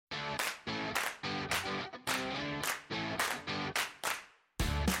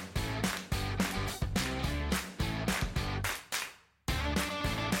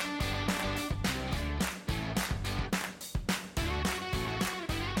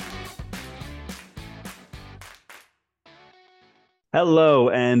Hello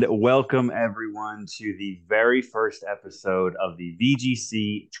and welcome everyone to the very first episode of the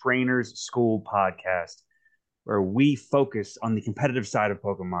VGC Trainers School podcast, where we focus on the competitive side of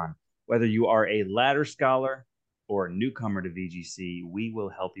Pokemon. Whether you are a ladder scholar or a newcomer to VGC, we will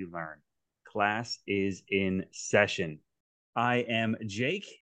help you learn. Class is in session. I am Jake,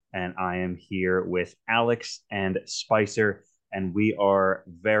 and I am here with Alex and Spicer, and we are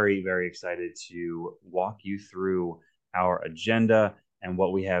very, very excited to walk you through our agenda and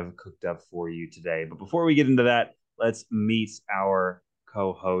what we have cooked up for you today. But before we get into that, let's meet our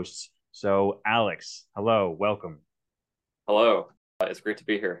co-hosts. So, Alex, hello, welcome. Hello, it's great to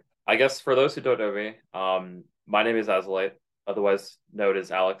be here. I guess for those who don't know me, my name is Azalite, otherwise known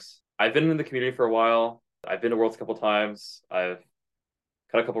as Alex. I've been in the community for a while. I've been to Worlds a couple times. I've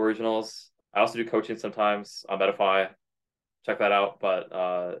cut a couple regionals. I also do coaching sometimes on Medify. Check that out.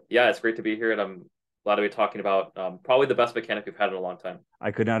 But yeah, it's great to be here, and I'm glad to be talking about probably the best mechanic we've had in a long time.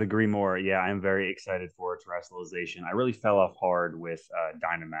 I could not agree more. Yeah, I'm very excited for terrestrialization. I really fell off hard with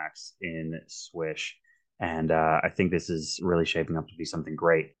Dynamax in Swish. And I think this is really shaping up to be something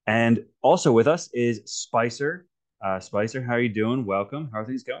great. And also with us is Spicer. Spicer, how are you doing? Welcome. How are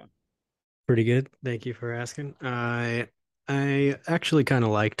things going? Pretty good. Thank you for asking. I actually kind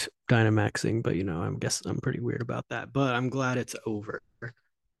of liked Dynamaxing, but I guess I'm pretty weird about that. But I'm glad it's over.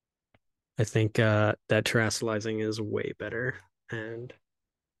 I think that terrestrializing is way better and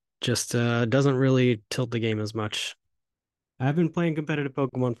just doesn't really tilt the game as much. I've been playing competitive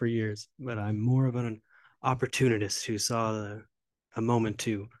Pokemon for years, but I'm more of an opportunist who saw a moment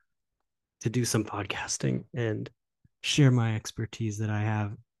to do some podcasting and share my expertise that I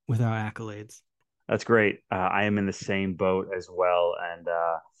have without accolades. That's great. I am in the same boat as well. And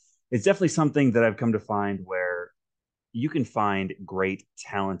it's definitely something that I've come to find where you can find great,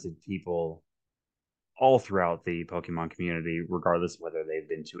 talented people all throughout the Pokemon community, regardless of whether they've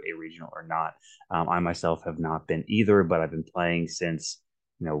been to a regional or not. I myself have not been either, but I've been playing since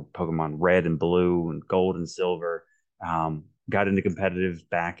Pokemon Red and Blue and Gold and Silver. Got into competitive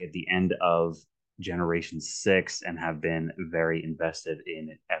back at the end of Generation 6 and have been very invested in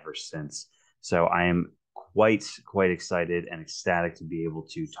it ever since. So I am quite excited and ecstatic to be able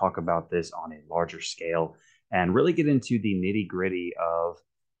to talk about this on a larger scale and really get into the nitty gritty of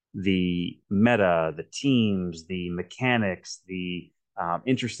the meta, the teams, the mechanics, the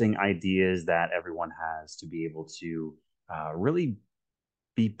interesting ideas that everyone has to be able to really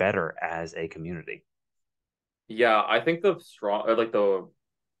be better as a community. Yeah, I think the strong or like the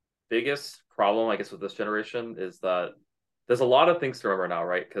biggest problem, I guess, with this generation is that there's a lot of things to remember now,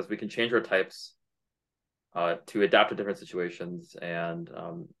 right? Because we can change our types to adapt to different situations. And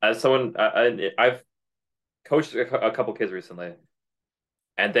as someone, I've coached a couple kids recently,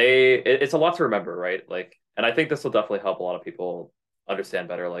 and it's a lot to remember, right? Like, and I think this will definitely help a lot of people understand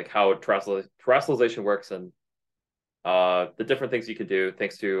better, like how terrestrialization works and the different things you can do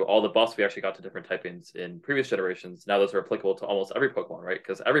thanks to all the buffs we actually got to different typings in previous generations. Now those are applicable to almost every Pokemon, right?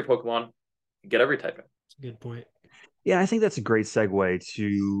 Because every Pokemon can get every typing. That's a good point. Yeah, I think that's a great segue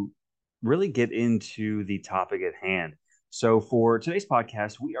to really get into the topic at hand. So, for today's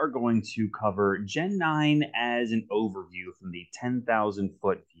podcast, we are going to cover Gen 9 as an overview from the 10,000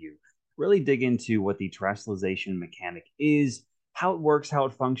 foot view. Really dig into what the terrestrialization mechanic is, how it works, how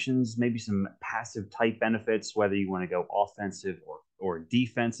it functions, maybe some passive type benefits, whether you want to go offensive or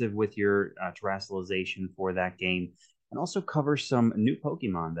defensive with your terrestrialization for that game, and also cover some new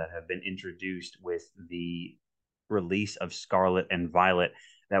Pokemon that have been introduced with the release of Scarlet and Violet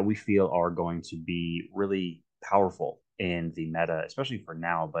that we feel are going to be really powerful in the meta, especially for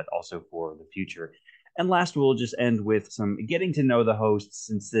now, but also for the future. And last, we'll just end with some getting to know the hosts.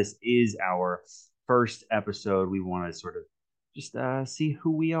 Since this is our first episode, we want to sort of just see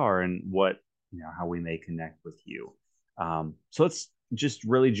who we are and what, how we may connect with you. So let's just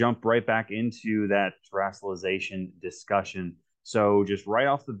really jump right back into that terrestrialization discussion. So, just right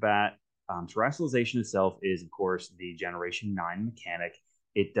off the bat, terrestrialization itself is, of course, the Generation 9 mechanic.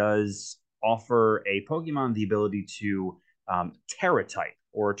 It does offer a Pokemon the ability to Terra type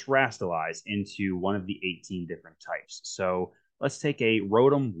or terrestrialize into one of the 18 different types. So let's take a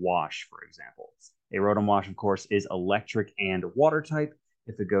Rotom Wash, for example. A Rotom Wash, of course, is electric and water type.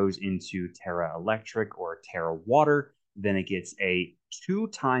 If it goes into Terra Electric or Terra Water, then it gets a 2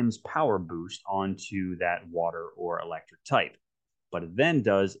 times power boost onto that water or electric type, but it then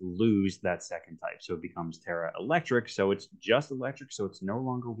does lose that second type. So it becomes Terra Electric. So it's just electric. So it's no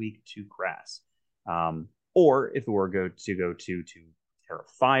longer weak to grass. Or if it were to go to Terra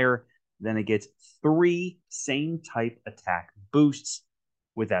Fire, then it gets 3 same type attack boosts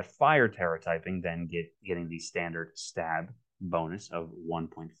with that fire Terra typing, then getting the standard stab bonus of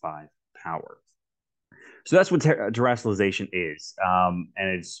 1.5 power. So that's what Terastallization is, and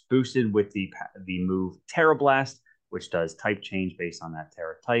it's boosted with the move Tera Blast, which does type change based on that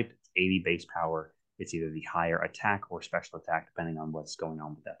Tera type. It's 80 base power. It's either the higher attack or special attack, depending on what's going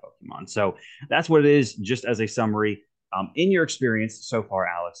on with that Pokemon. So that's what it is. Just as a summary, in your experience so far,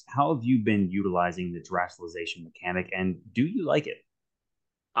 Alex, how have you been utilizing the Terastallization mechanic, and do you like it?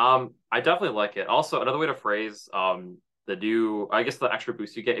 I definitely like it. Also, another way to phrase the new, I guess the extra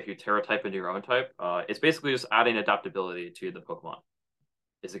boost you get if you Terra type into your own type, it's basically just adding adaptability to the Pokemon.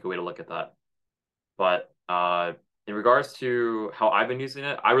 Is a good way to look at that. But in regards to how I've been using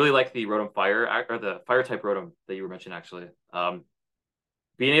it, I really like the Rotom Fire or the Fire type Rotom that you were mentioning actually.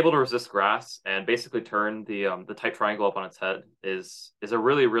 Being able to resist grass and basically turn the type triangle up on its head is a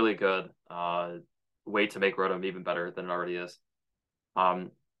really good way to make Rotom even better than it already is.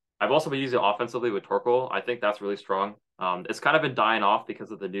 I've also been using it offensively with Torkoal. I think that's really strong. It's kind of been dying off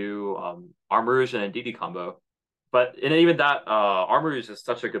because of the new Armarouge and Indeedee combo. But in even that, Armarouge is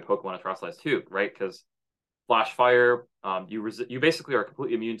such a good Pokemon to Terastallize too, right? Because Flash Fire, you basically are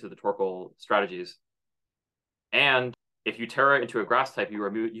completely immune to the Torkoal strategies. And if you Terra into a Grass type, you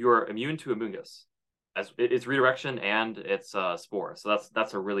are immune to Amoonguss, as it's Redirection and it's Spore. So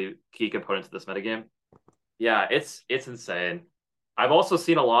that's a really key component to this metagame. Yeah, it's insane. I've also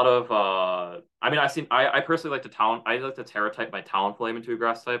seen a lot of I personally like to Terra type my Talonflame into a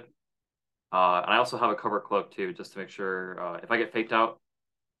Grass type. And I also have a Cover Cloak too, just to make sure if I get faked out,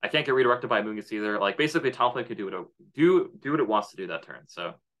 I can't get redirected by Amoonguss either. Like basically Talonflame can do what it wants to do that turn.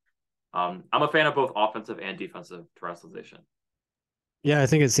 So I'm a fan of both offensive and defensive Terastallization. Yeah, I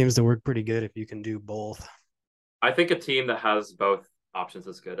think it seems to work pretty good if you can do both. I think a team that has both options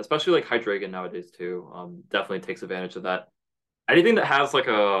is good, especially like Hydreigon nowadays too. Definitely takes advantage of that. Anything that has like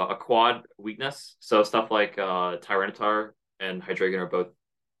a quad weakness, so stuff like Tyranitar and Hydreigon are both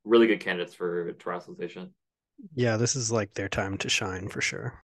really good candidates for Terastallization. Yeah, this is like their time to shine for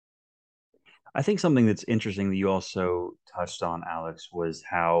sure. I think something that's interesting that you also touched on, Alex, was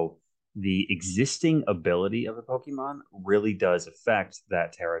how the existing ability of a Pokemon really does affect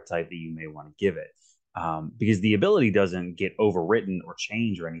that Terra type that you may want to give it. Because the ability doesn't get overwritten or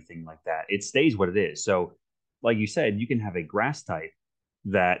change or anything like that. It stays what it is. So, like you said, you can have a grass type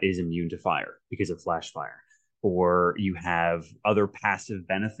that is immune to fire because of Flash Fire, or you have other passive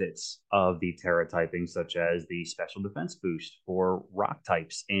benefits of the Terra typing, such as the special defense boost for rock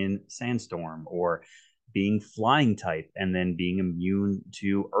types in Sandstorm, or being flying type and then being immune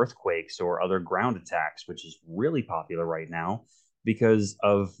to earthquakes or other ground attacks, which is really popular right now because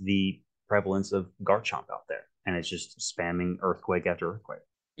of the prevalence of Garchomp out there. And it's just spamming earthquake after earthquake.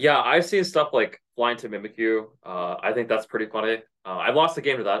 Yeah, I've seen stuff like Flying to Mimikyu. I think that's pretty funny. I lost the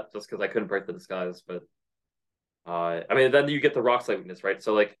game to that just because I couldn't break the disguise, but I mean, then you get the rock slide weakness, right?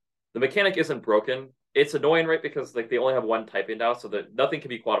 So like the mechanic isn't broken. It's annoying, right? Because like they only have one typing now, so that nothing can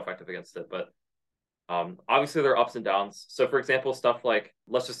be quad effective against it. But obviously there are ups and downs. So for example, stuff like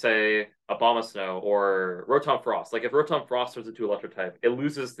let's just say Abomasnow or Rotom Frost. Like if Rotom Frost turns into electric type, it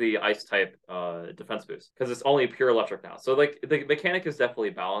loses the ice type defense boost because it's only pure electric now. So like the mechanic is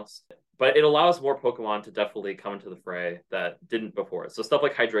definitely balanced, but it allows more Pokemon to definitely come into the fray that didn't before. So stuff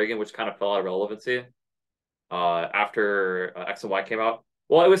like Hydreigon, which kind of fell out of relevancy after X and Y came out.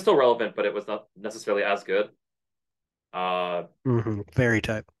 Well, it was still relevant, but it was not necessarily as good. Fairy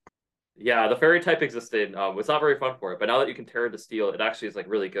type. Yeah, the fairy type existed. It's not very fun for it, but now that you can Terra to Steel, it actually is like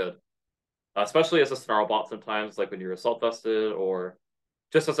really good. Especially as a Snarl bot sometimes, like when you're assault vested or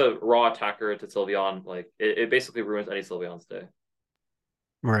just as a raw attacker to Sylveon, like it basically ruins any Sylveon's day.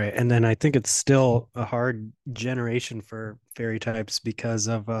 Right. And then I think it's still a hard generation for fairy types because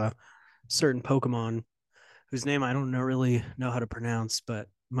of certain Pokemon whose name I don't really know how to pronounce, but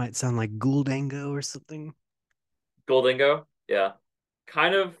might sound like Guldango or something. Goldingo, yeah.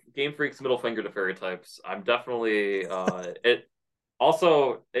 Kind of Game Freak's middle finger to fairy types. I'm definitely it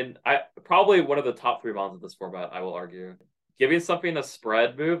also, and I probably one of the top three mons of this format, I will argue. Giving something a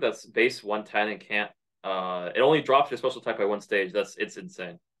spread move that's base 110 and can't it only drops your special type by one stage. It's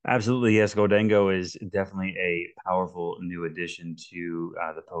insane. Absolutely, yes. Godango is definitely a powerful new addition to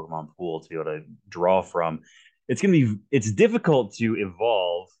the Pokemon pool to be able to draw from. It's difficult to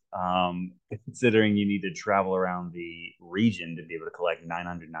evolve, considering you need to travel around the region to be able to collect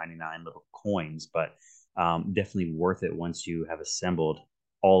 999 little coins, but definitely worth it once you have assembled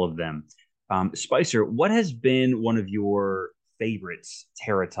all of them. Spicer, what has been one of your favorites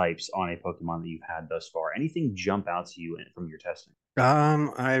Terra types on a Pokemon that you've had thus far? Anything jump out to you from your testing?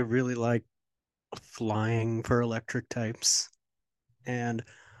 I really like flying for electric types, and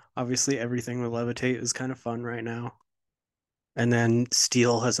obviously everything with levitate is kind of fun right now. And then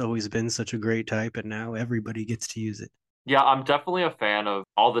Steel has always been such a great type, and now everybody gets to use it. Yeah, I'm definitely a fan of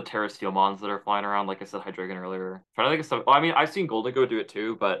all the Terra Steel mons that are flying around. Like I said, Hydreigon earlier. Trying to think of stuff. Well, I mean, I've seen Golden do it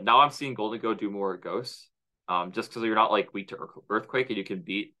too, but now I'm seeing Golden do more Ghosts. Just because you're not like weak to Earthquake and you can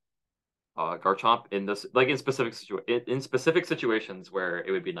beat Garchomp in this like in specific situations where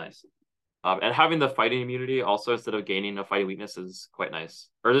it would be nice. And having the fighting immunity also instead of gaining a fighting weakness is quite nice.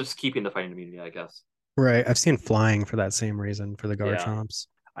 Or just keeping the fighting immunity, I guess. Right. I've seen flying for that same reason for the Yeah. Garchomps.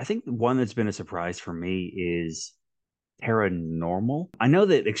 I think the one that's been a surprise for me is Paranormal. I know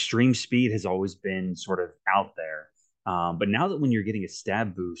that extreme speed has always been sort of out there, but now that when you're getting a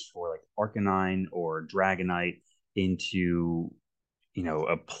stab boost for like Arcanine or Dragonite into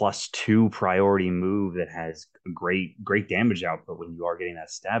a +2 priority move that has a great damage output when you are getting that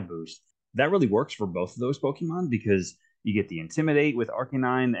stab boost, that really works for both of those Pokemon because you get the Intimidate with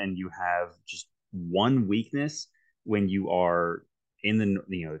Arcanine and you have just one weakness when you are in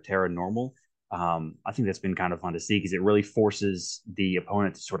the Terra normal. I think that's been kind of fun to see because it really forces the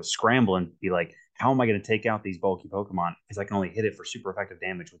opponent to sort of scramble and be like, how am I going to take out these bulky Pokemon? Because I can only hit it for super effective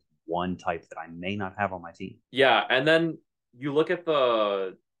damage with one type that I may not have on my team. Yeah, and then you look at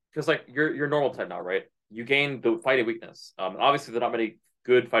the because like you're normal type now, right? You gain the fighting weakness. Obviously there are not many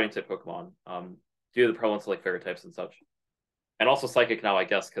good fighting type Pokemon. Due to the prevalence of like fairy types and such. And also psychic now, I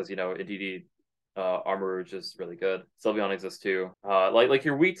guess, because Indeedee Armarouge is really good. Sylveon exists too. Like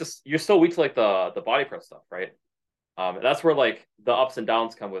you're still weak to like the body press stuff, right? And that's where like the ups and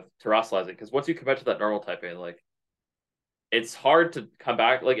downs come with terrestrializing, because once you commit to that normal typing, like it's hard to come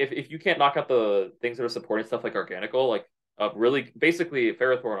back. Like if you can't knock out the things that are supporting stuff like Organical, like really basically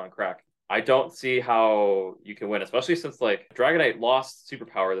Ferrothorn on crack. I don't see how you can win, especially since like Dragonite lost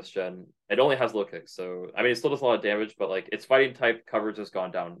superpower this gen. It only has low kicks, so I mean it still does a lot of damage, but like its fighting type coverage has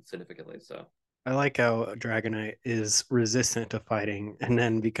gone down significantly. So I like how Dragonite is resistant to fighting and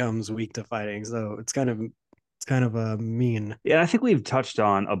then becomes weak to fighting. So it's kind of a mean. Yeah, I think we've touched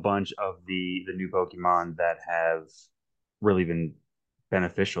on a bunch of the new Pokemon that have really been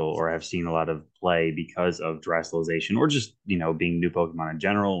beneficial or have seen a lot of play because of terrestrialization or just, being new Pokemon in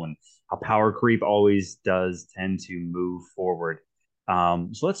general and how power creep always does tend to move forward. So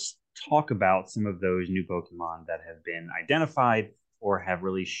let's talk about some of those new Pokemon that have been identified or have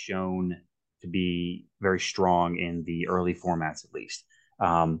really shown to be very strong in the early formats, at least.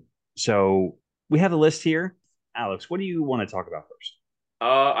 So we have a list here. Alex, what do you want to talk about first?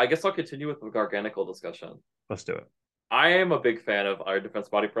 I guess I'll continue with the Garganical discussion. Let's do it. I am a big fan of Iron Defense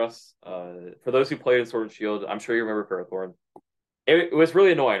Body Press. For those who played in Sword and Shield, I'm sure you remember Ferrothorn. It was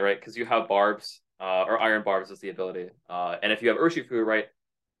really annoying, right? Because you have Barbs, or Iron Barbs is the ability. And if you have Urshifu, right,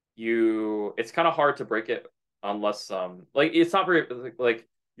 it's kind of hard to break it unless like it's not very like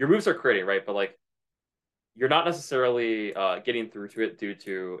your moves are critting, right? But like you're not necessarily getting through to it due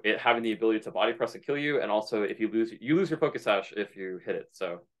to it having the ability to body press and kill you, and also if you lose your Focus Sash if you hit it.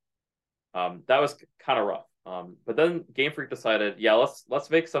 So that was kind of rough. But then Game Freak decided, yeah, let's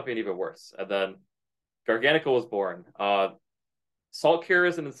make something even worse. And then Garganical was born. Salt Cure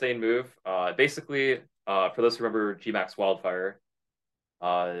is an insane move. Basically, for those who remember Gmax Wildfire,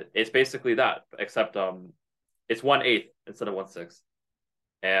 it's basically that, except it's 1/8 instead of 1/6,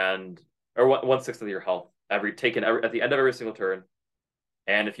 and or 1/6 of your health at the end of every single turn.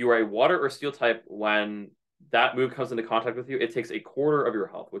 And if you are a water or steel type, when that move comes into contact with you, it takes a quarter of your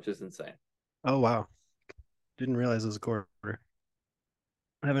health, which is insane. Oh wow. Didn't realize it was a quarter.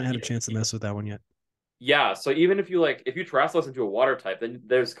 I haven't had a chance to mess with that one yet. Yeah, so even if you Terrasilize into a water type, then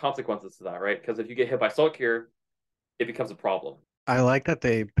there's consequences to that, right? Because if you get hit by Salt Cure, it becomes a problem. I like that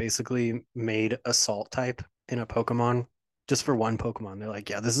they basically made a salt type in a Pokemon just for one Pokemon. They're like,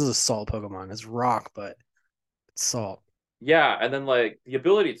 yeah, this is a salt Pokemon. It's rock, but it's salt. Yeah, and then like the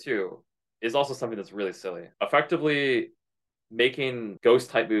ability too is also something that's really silly. Effectively making ghost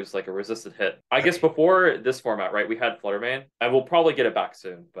type moves like a resisted hit. I guess before this format, right, we had Fluttermane, and we'll probably get it back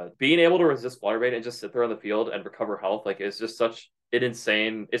soon. But being able to resist Fluttermane and just sit there on the field and recover health, like, is just such an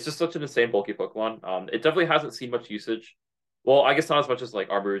insane. It's just such an insane bulky Pokemon. It definitely hasn't seen much usage. Well, I guess not as much as like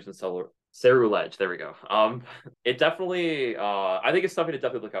Armarouge and Ceruledge. There we go. It definitely. I think it's something to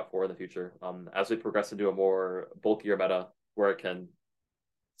definitely look out for in the future. As we progress into a more bulkier meta where it can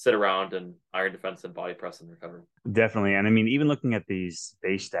sit around and iron defense and body press and recover. Definitely. And I mean, even looking at these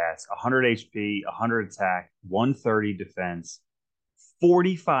base stats, 100 HP, 100 attack, 130 defense,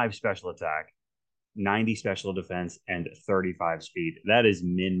 45 special attack, 90 special defense, and 35 speed. That is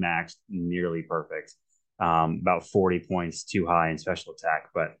min-maxed nearly perfect. About 40 points too high in special attack,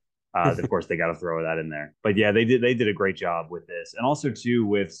 but of course they got to throw that in there. But yeah, they did a great job with this. And also too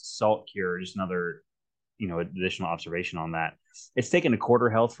with Salt Cure, just another additional observation on that. it's taking a quarter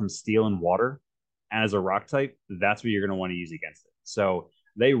health from steel and water as a rock type. That's what you're going to want to use against it. So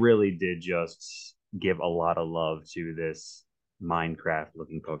they really did just give a lot of love to this Minecraft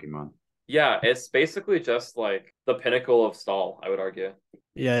looking Pokemon. Yeah, it's basically just like the pinnacle of stall, I would argue.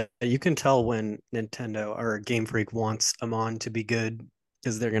 Yeah, you can tell when Nintendo or Game Freak wants a mon to be good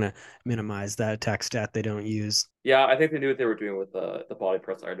because they're gonna minimize that attack stat they don't use. Yeah, I think they knew what they were doing with the body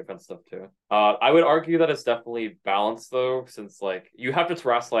press iron defense stuff too. I would argue that it's definitely balanced though, since like you have to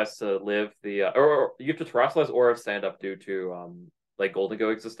terastallize to live the or you have to terastallize or have stand up due to like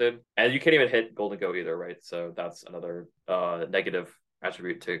Golden existed, and you can't even hit Golden either, right? So that's another negative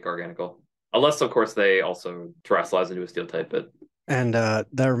attribute to Garganacl. Unless of course they also terastallize into a steel type, but And that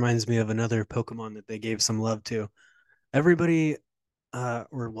reminds me of another Pokemon that they gave some love to. Everybody,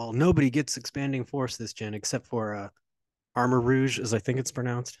 or well, nobody gets Expanding Force this gen except for Armor Rouge, as I think it's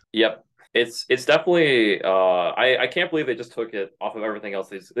pronounced. yep. It's definitely I can't believe they just took it off of everything else.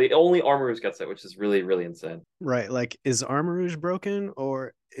 The only Armor Rouge gets it, which is really, really insane. Right, like is Armor Rouge broken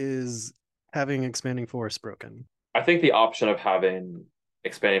or is having Expanding Force broken? I think the option of having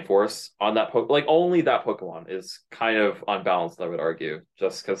expanding force on that like only that Pokemon is kind of unbalanced, I would argue,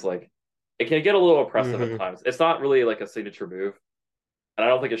 just because like it can get a little oppressive at times. It's not really like a signature move, and I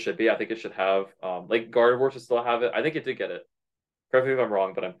don't think it should be. I think it should have like Gardevoir should still have it. I think it did get it. Correct me if I'm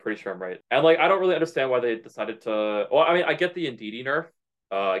wrong, but I'm pretty sure I'm right. And like I don't really understand why they decided to. Well, I mean, I get the Indeedee nerf.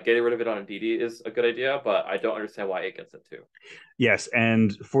 Getting rid of it on Indeedee is a good idea, but I don't understand why it gets it too. Yes,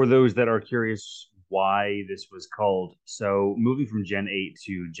 and for those that are curious why this was called, so moving from Gen 8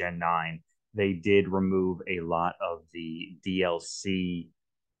 to Gen 9, they did remove a lot of the DLC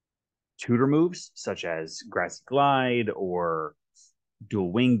tutor moves, such as Grassy Glide or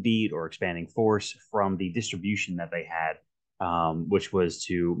Dual Wing Beat or Expanding Force from the distribution that they had, which was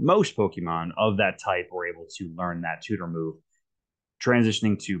to most Pokemon of that type were able to learn that tutor move.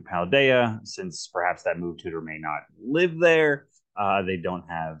 Transitioning to Paldea, since perhaps that move tutor may not live there, they don't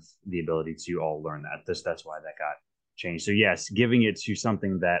have the ability to all learn that. That's why that got changed. So yes, giving it to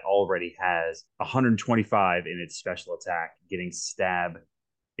something that already has 125 in its special attack, getting stab,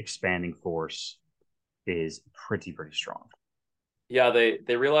 expanding force is pretty strong. Yeah,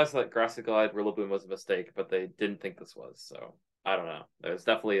 they realized that Grassy Glide Rillaboom was a mistake, but they didn't think this was. So I don't know. It's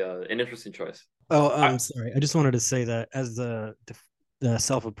definitely an interesting choice. Oh, I'm sorry. I just wanted to say that as the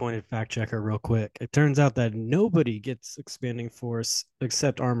self-appointed fact checker, real quick. It turns out that nobody gets Expanding Force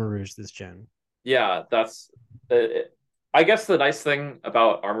except Armor Rouge this gen. Yeah, that's. I guess the nice thing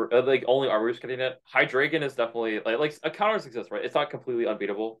about armor, like only Armor Rouge getting it, Hydreigon is definitely like counters exist, right? It's not completely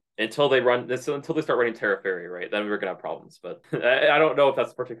unbeatable until they run this until they start running Terra Fairy, right? Then we're gonna have problems. But I don't know if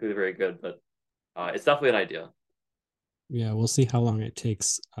that's particularly very good, but it's definitely an idea. Yeah, we'll see how long it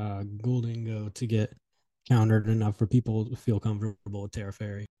takes Goldingo to get countered enough for people to feel comfortable with Terra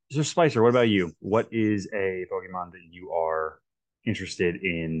Fairy. So Spicer, what about you? What is a Pokemon that you are interested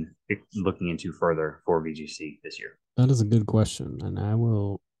in looking into further for VGC this year? That is a good question, and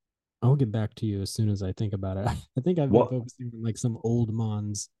I'll get back to you as soon as I think about it. I think I've been focusing on like some old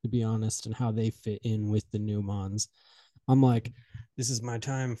Mons, to be honest, and how they fit in with the new Mons. I'm like, this is my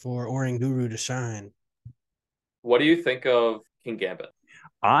time for Oranguru to shine. What do you think of Kingambit?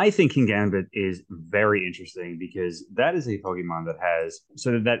 I think Kingambit is very interesting because that is a Pokemon that has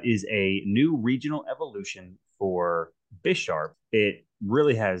that is a new regional evolution for Bisharp. It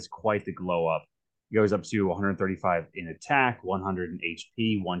really has quite the glow up. It goes up to 135 in attack, 100 in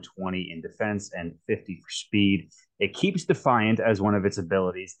HP, 120 in defense, and 50 for speed. It keeps Defiant as one of its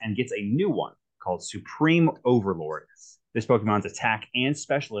abilities and gets a new one called Supreme Overlord. This Pokemon's attack and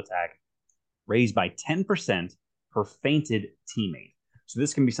special attack raised by 10% per fainted teammate. So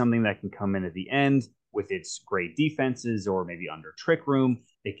this can be something that can come in at the end with its great defenses or maybe under Trick Room.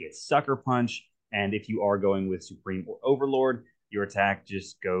 It gets Sucker Punch. And if you are going with Supreme or Overlord, your attack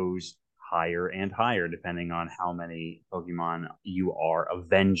just goes higher and higher depending on how many Pokemon you are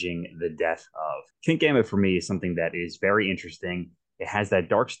avenging the death of. Kingambit for me is something that is very interesting. It has that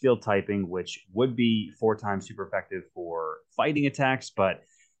Dark Steel typing, which would be 4 times super effective for fighting attacks, but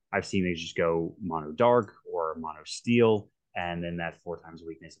I've seen they just go Mono Dark or Mono Steel, and then that 4 times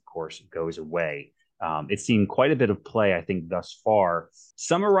weakness, of course, goes away. It's seen quite a bit of play, I think, thus far.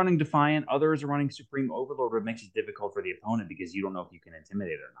 Some are running Defiant, others are running Supreme Overlord, but it makes it difficult for the opponent because you don't know if you can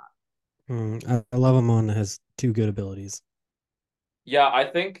intimidate it or not. I love him on has 2 good abilities. Yeah, I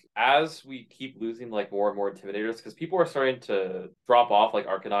think as we keep losing like more and more Intimidators, because people are starting to drop off like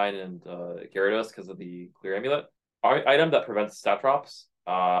Arcanine and Gyarados because of the Clear Amulet item that prevents stat drops.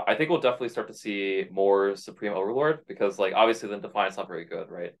 I think we'll definitely start to see more Supreme Overlord because, like, obviously, then Defiant's not very good,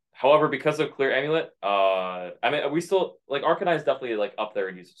 right? However, because of Clear Amulet, I mean, we still like Arcanine is definitely like up there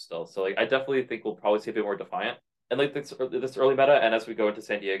in usage still. So, like, I definitely think we'll probably see a bit more Defiant and like this early meta, and as we go into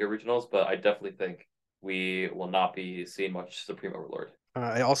San Diego regionals. But I definitely think we will not be seeing much Supreme Overlord.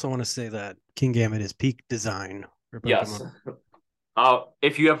 I also want to say that Kingambit is peak design for Yes. Pokemon.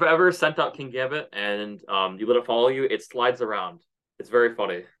 If you have ever sent out King Gambit and you let it follow you, it slides around. It's very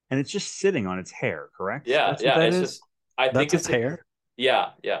funny. And it's just sitting on its hair, correct? Yeah, That's what yeah. that It's is. just I think That's it's its like hair. yeah,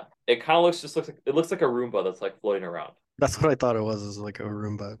 yeah. It kind of looks like it looks like a Roomba that's like floating around. That's what I thought it was like a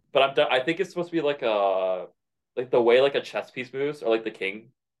Roomba. But I think it's supposed to be like the way like a chess piece moves or like the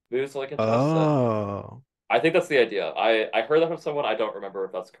king moves like in chess. And Oh, I think that's the idea. I heard that from someone. I don't remember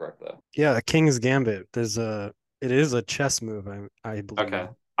if that's correct though. yeah, a King's Gambit. It is a chess move, I believe, Okay.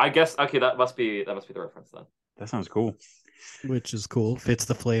 I guess okay, that must be the reference then. That sounds cool. which is cool. Fits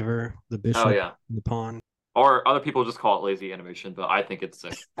the flavor, the Oh bishop, yeah. the pawn. Or other people just call it lazy animation, but I think it's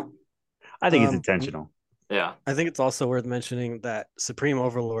sick. I think it's Um, intentional. Yeah. I think it's also worth mentioning that Supreme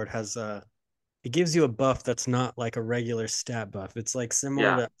Overlord has it gives you a buff that's not like a regular stat buff. It's like similar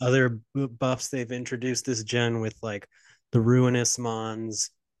Yeah. to other buffs they've introduced this gen with like the Ruinous Mons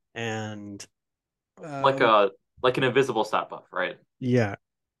and Like um a like an invisible stat buff, right? yeah.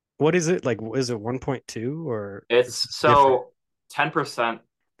 What is it? Like is it 1.2 or is It's it different? so 10%.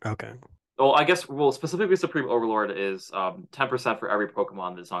 Okay. Well, I guess specifically Supreme Overlord is 10% for every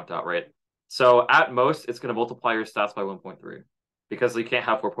Pokemon that's knocked out, right? So at most it's gonna multiply your stats by 1.3. Because you can't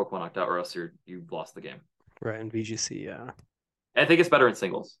have four Pokemon knocked out or else you've lost the game. Right, in VGC, yeah. And I think it's better in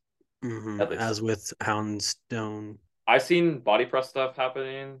singles, at least. As with Houndstone. I've seen body press stuff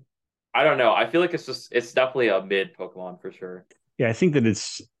happening. I don't know. I feel like it's definitely a mid Pokemon for sure. Yeah, I think that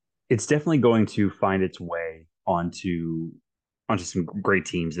it's definitely going to find its way onto some great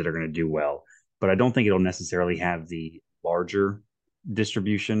teams that are going to do well. But I don't think it'll necessarily have the larger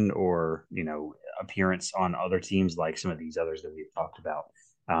distribution or appearance on other teams like some of these others that we've talked about.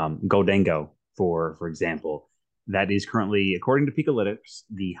 Goldengo, for example, that is currently, according to Pikalytics,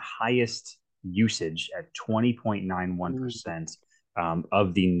 the highest usage at 20.91%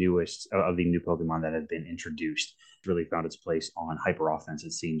 of the new Pokemon that have been introduced. Really found its place on hyper offense.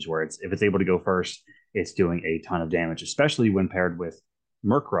 It seems where if it's able to go first, it's doing a ton of damage, especially when paired with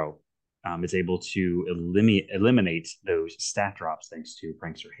Murkrow. It's able to eliminate those stat drops thanks to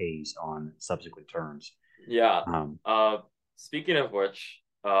Prankster Haze on subsequent turns. Yeah. Um, Speaking of which,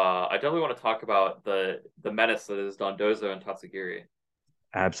 I definitely want to talk about the menace that is Dondozo and Tatsugiri.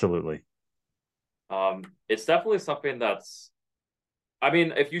 Absolutely. It's definitely something that's. I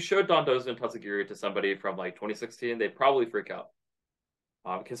mean, if you showed Dondozo and Tatsugiri to somebody from like 2016, they'd probably freak out.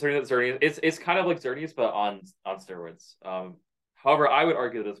 Considering that Xerneas, it's kind of like Xerneas, but on steroids. However, I would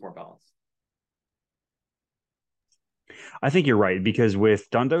argue that it's more balanced. I think you're right because with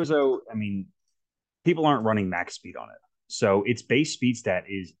Dondozo, I mean, people aren't running max speed on it. So its base speed stat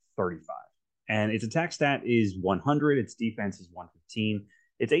is 35, and its attack stat is 100. Its defense is 115.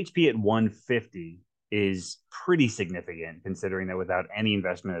 Its HP at 150 is pretty significant considering that without any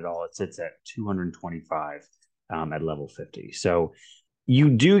investment at all, it sits at 225 at level 50. So you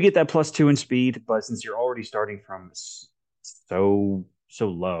do get that +2 in speed, but since you're already starting from so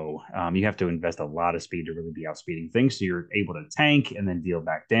low, you have to invest a lot of speed to really be outspeeding things. So you're able to tank and then deal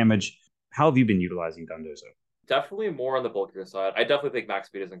back damage. How have you been utilizing Dondozo? Definitely more on the bulkier side. I definitely think max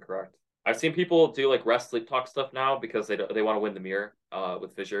speed is incorrect. I've seen people do like rest sleep talk stuff now because they want to win the mirror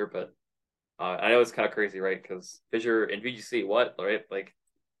with Fissure, but I know it's kind of crazy, right? Because Fissure in VGC, what, right? Like,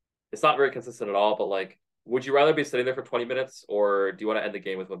 it's not very consistent at all. But like, would you rather be sitting there for 20 minutes, or do you want to end the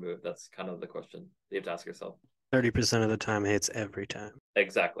game with one move? That's kind of the question you have to ask yourself. 30% of the time hits every time.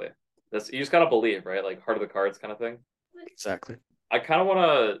 Exactly. You just gotta believe, right? Like heart of the cards kind of thing. Exactly. I kind of want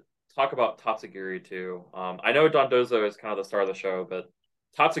to talk about Tatsugiri too. I know Dondozo is kind of the star of the show, but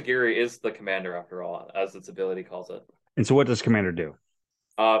Tatsugiri is the commander after all, as its ability calls it. And so, what does Commander do?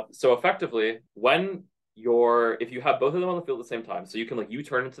 So effectively, if you have both of them on the field at the same time, so you can like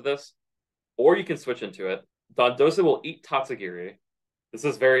U-turn into this, or you can switch into it. Dondozo will eat Tatsugiri. This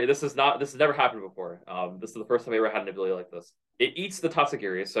has never happened before. This is the first time I ever had an ability like this. It eats the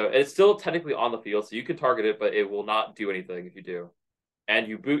Tatsugiri, so it's still technically on the field, so you can target it, but it will not do anything if you do. And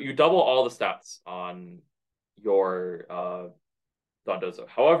you double all the stats on your Dondozo.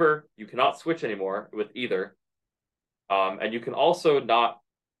 However, you cannot switch anymore with either. And you can also not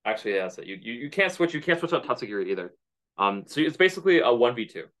actually, yeah, so you can't switch. You can't switch on Tatsugiri either. So it's basically a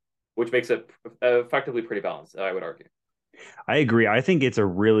 1v2, which makes it effectively pretty balanced, I would argue. I agree. I think it's a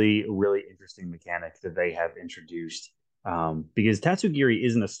really, really interesting mechanic that they have introduced because Tatsugiri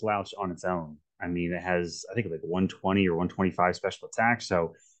isn't a slouch on its own. I mean, it has, I think, like 120 or 125 special attack,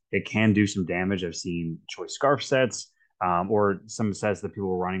 so it can do some damage. I've seen choice scarf sets, or some sets that people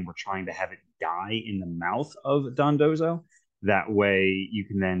were running were trying to have it die in the mouth of Dondozo. That way, you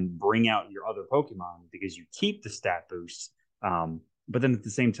can then bring out your other Pokemon because you keep the stat boosts. But then at the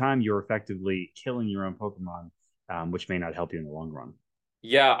same time, you're effectively killing your own Pokemon, which may not help you in the long run.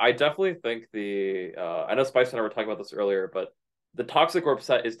 Yeah, I definitely think I know Spice and I were talking about this earlier, but the Toxic Orb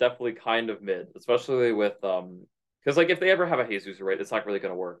set is definitely kind of mid, especially with because like if they ever have a Jesus, right, it's not really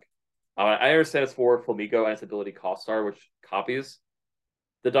going to work. I understand it's for Flamigo and its ability Cost Star, which copies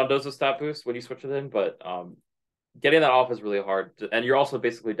the Dondozo stat boost when you switch it in, but getting that off is really hard, and you're also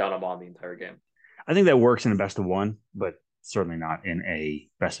basically down a Mon the entire game. I think that works in a best of one, but certainly not in a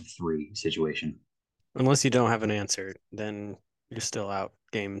best of three situation. Unless you don't have an answer, then you're still out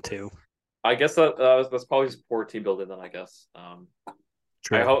game 2. I guess that's probably just poor team building. Then I guess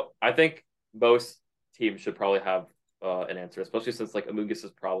True. I think most teams should probably have an answer, especially since like Amoonguss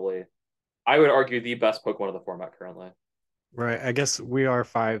is probably, I would argue, the best Pokemon of the format currently. Right. I guess we are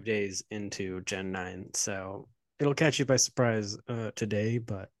 5 days into Gen 9, so it'll catch you by surprise today,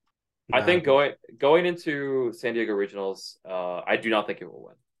 but I think not... going into San Diego Regionals, I do not think it will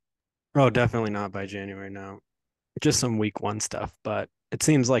win. Oh, definitely not by January now. Just some week 1 stuff, but it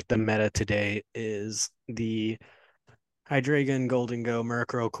seems like the meta today is the Hydreigon, Golden Go,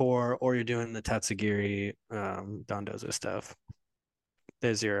 Murkrow Core, or you're doing the Tatsugiri, Dondozo stuff.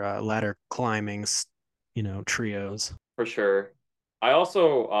 There's your ladder climbing, trios. For sure. I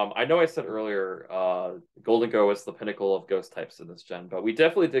also I know I said earlier Golden Go is the pinnacle of ghost types in this gen, but we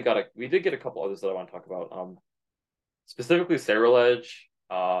did get a couple others that I want to talk about. Specifically Cerulege,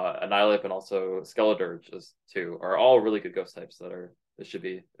 Annihilape, and also Skeledirge is two are all really good ghost types that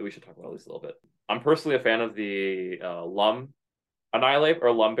we should talk about at least a little bit. I'm personally a fan of the Lum Annihilape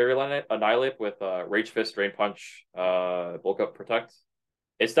or Lumberry Annihilape with Rage Fist, Drain Punch, Bulk Up, Protect.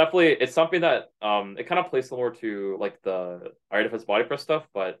 It's something that it kind of plays similar to like the Iron Defense Body Press stuff,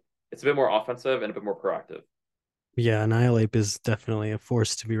 but it's a bit more offensive and a bit more proactive. Yeah, Annihilape is definitely a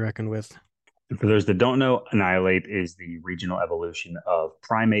force to be reckoned with. And for those that don't know, Annihilate is the regional evolution of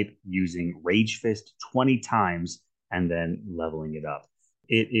Primeape using Rage Fist 20 times and then leveling it up.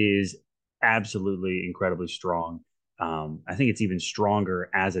 It is absolutely incredibly strong. I think it's even stronger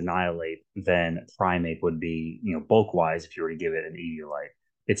as Annihilate than Primeape would be, bulk wise, if you were to give it an Eviolite.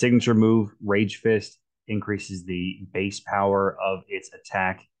 Its signature move, Rage Fist, increases the base power of its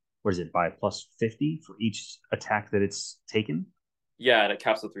attack. What is it, by plus 50 for each attack that it's taken? Yeah, and it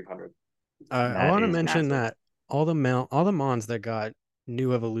caps at 300. I That want to is mention massive. that all the Mons that got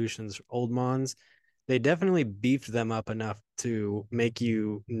new evolutions, old Mons, they definitely beefed them up enough to make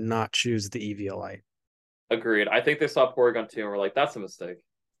you not choose the Eviolite. Agreed. I think they saw Porygon 2 and were like, that's a mistake.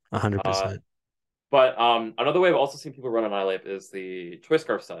 Uh, 100%. but another way I've also seen people run Annihilate is the Choice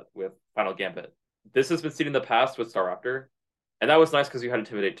Scarf set with Final Gambit. This has been seen in the past with Staraptor, and that was nice because you had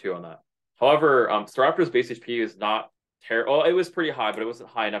Intimidate 2 on that. However, Staraptor's base HP is not terrible. Well, it was pretty high, but it wasn't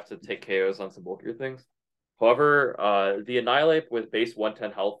high enough to take KOs on some bulkier things. However, the Annihilate with base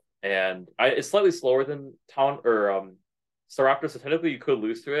 110 health it's slightly slower than Town or Staraptor, so technically you could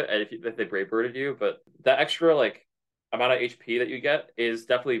lose to it if they Brave Birded you, but that extra like amount of HP that you get is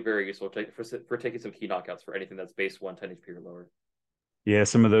definitely very useful for taking some key knockouts for anything that's base 110 HP or lower. Yeah,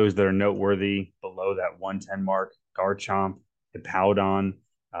 some of those that are noteworthy below that 110 mark: Garchomp, Hippowdon,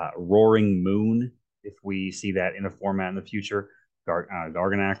 Roaring Moon, if we see that in a format in the future,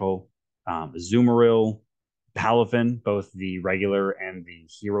 Garganackle, Azumarill, Palafin, both the regular and the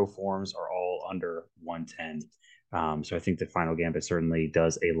hero forms are all under 110. So I think the Final Gambit certainly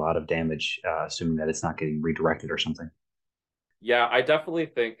does a lot of damage, assuming that it's not getting redirected or something. Yeah, I definitely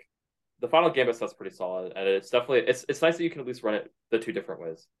think the Final Gambit set's pretty solid, and it's nice that you can at least run it the two different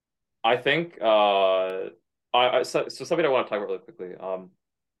ways. I think so something I want to talk about really quickly.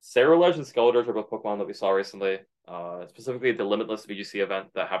 Cerulege and Skeledirge are both Pokemon that we saw recently, specifically the Limitless VGC event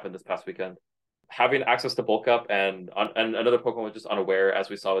that happened this past weekend. Having access to Bulk Up and another Pokemon was just Unaware, as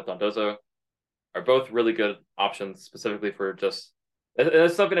we saw with Dondozo, are both really good options, specifically for just.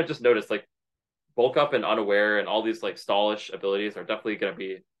 It's something I've just noticed, like Bulk Up and Unaware and all these like stallish abilities are definitely going to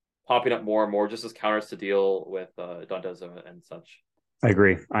be popping up more and more just as counters to deal with Dondozo and such. I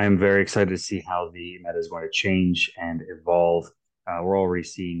agree. I am very excited to see how the meta is going to change and evolve. We're already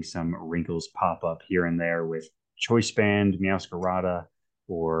seeing some wrinkles pop up here and there with Choice Band, Meowscarada,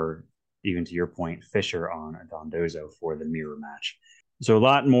 or even to your point, Fisher on Dondozo for the mirror match. So a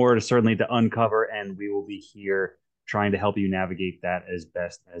lot more to uncover, and we will be here trying to help you navigate that as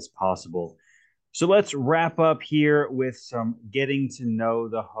best as possible. So let's wrap up here with some getting to know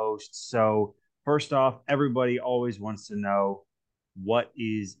the host. So, first off, everybody always wants to know, what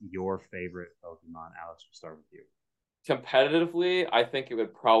is your favorite Pokemon? Alex, we'll start with you. Competitively, I think it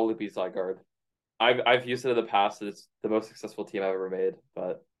would probably be Zygarde. I've used it in the past. It's the most successful team I've ever made.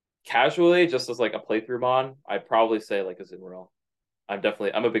 But casually, just as like a playthrough mon, I'd probably say like a Azumarill.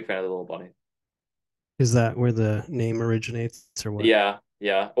 I'm a big fan of the little bunny. Is that where the name originates or what? Yeah,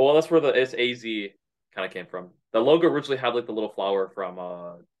 yeah. Well, that's where the it's AZ kind of came from. The logo originally had like the little flower from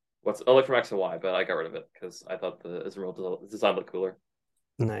like from X and Y, but I got rid of it because I thought the Azumarill design looked cooler.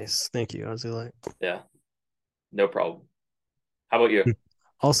 Nice. Thank you, Azulite. Yeah, no problem. How about you?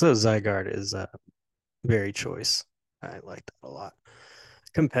 Also, Zygarde is very choice. I like that a lot.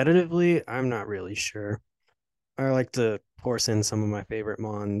 Competitively, I'm not really sure. I like to force in some of my favorite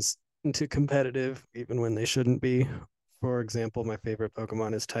mons into competitive, even when they shouldn't be. For example, my favorite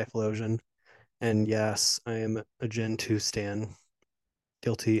Pokemon is Typhlosion. And yes, I am a Gen 2 stan.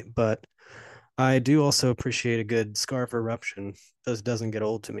 Guilty. But I do also appreciate a good Scarf Eruption. This doesn't get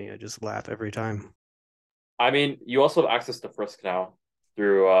old to me. I just laugh every time. I mean, you also have access to Frisk now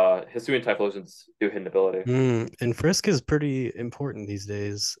through Hisui and Typhlosion's new hidden ability. And Frisk is pretty important these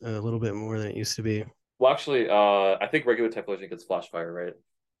days, a little bit more than it used to be. Well, actually, I think regular Typhlosion gets Flash Fire, right?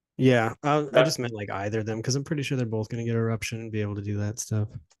 Yeah, I That just meant like either of them because I'm pretty sure they're both going to get Eruption and be able to do that stuff.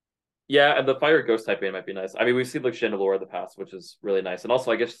 Yeah, and the Fire Ghost typing might be nice. I mean, we've seen like Chandelure in the past, which is really nice, and also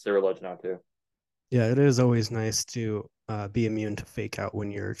I guess Cerulege now too. Yeah, it is always nice to be immune to fake out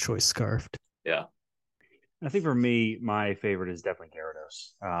when you're choice scarfed. Yeah. I think for me, my favorite is definitely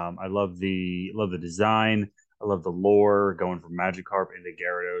Gyarados. I love the design. I love the lore going from Magikarp into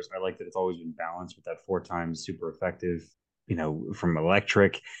Gyarados. I like that it's always been balanced with that 4 times super effective, from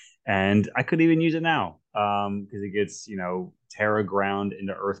electric. And I could even use it now because it gets, Terra Ground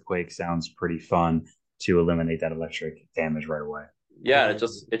into Earthquake sounds pretty fun to eliminate that electric damage right away. Yeah, it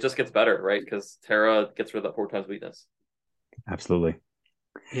just gets better, right? Because Terra gets rid of that 4 times weakness. Absolutely.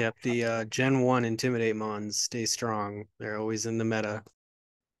 Yep, the Gen 1 Intimidate Mons stay strong. They're always in the meta.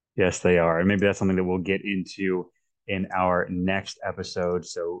 Yes, they are. And maybe that's something that we'll get into in our next episode.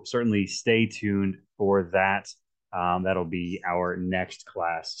 So certainly stay tuned for that. That'll be our next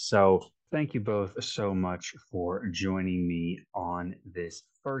class. So thank you both so much for joining me on this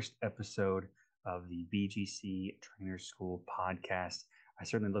first episode of the BGC Trainer School podcast. I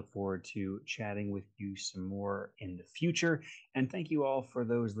certainly look forward to chatting with you some more in the future. And thank you all for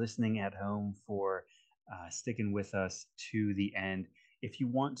those listening at home for sticking with us to the end. If you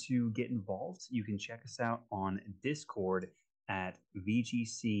want to get involved, you can check us out on Discord at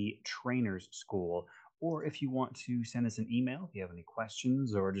VGC Trainers School. Or if you want to send us an email, if you have any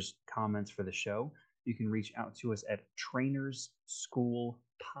questions or just comments for the show, you can reach out to us at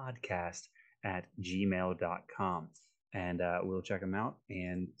trainersschoolpodcast@gmail.com. And we'll check them out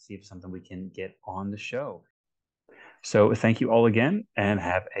and see if it's something we can get on the show. So thank you all again and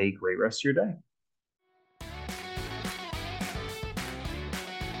have a great rest of your day.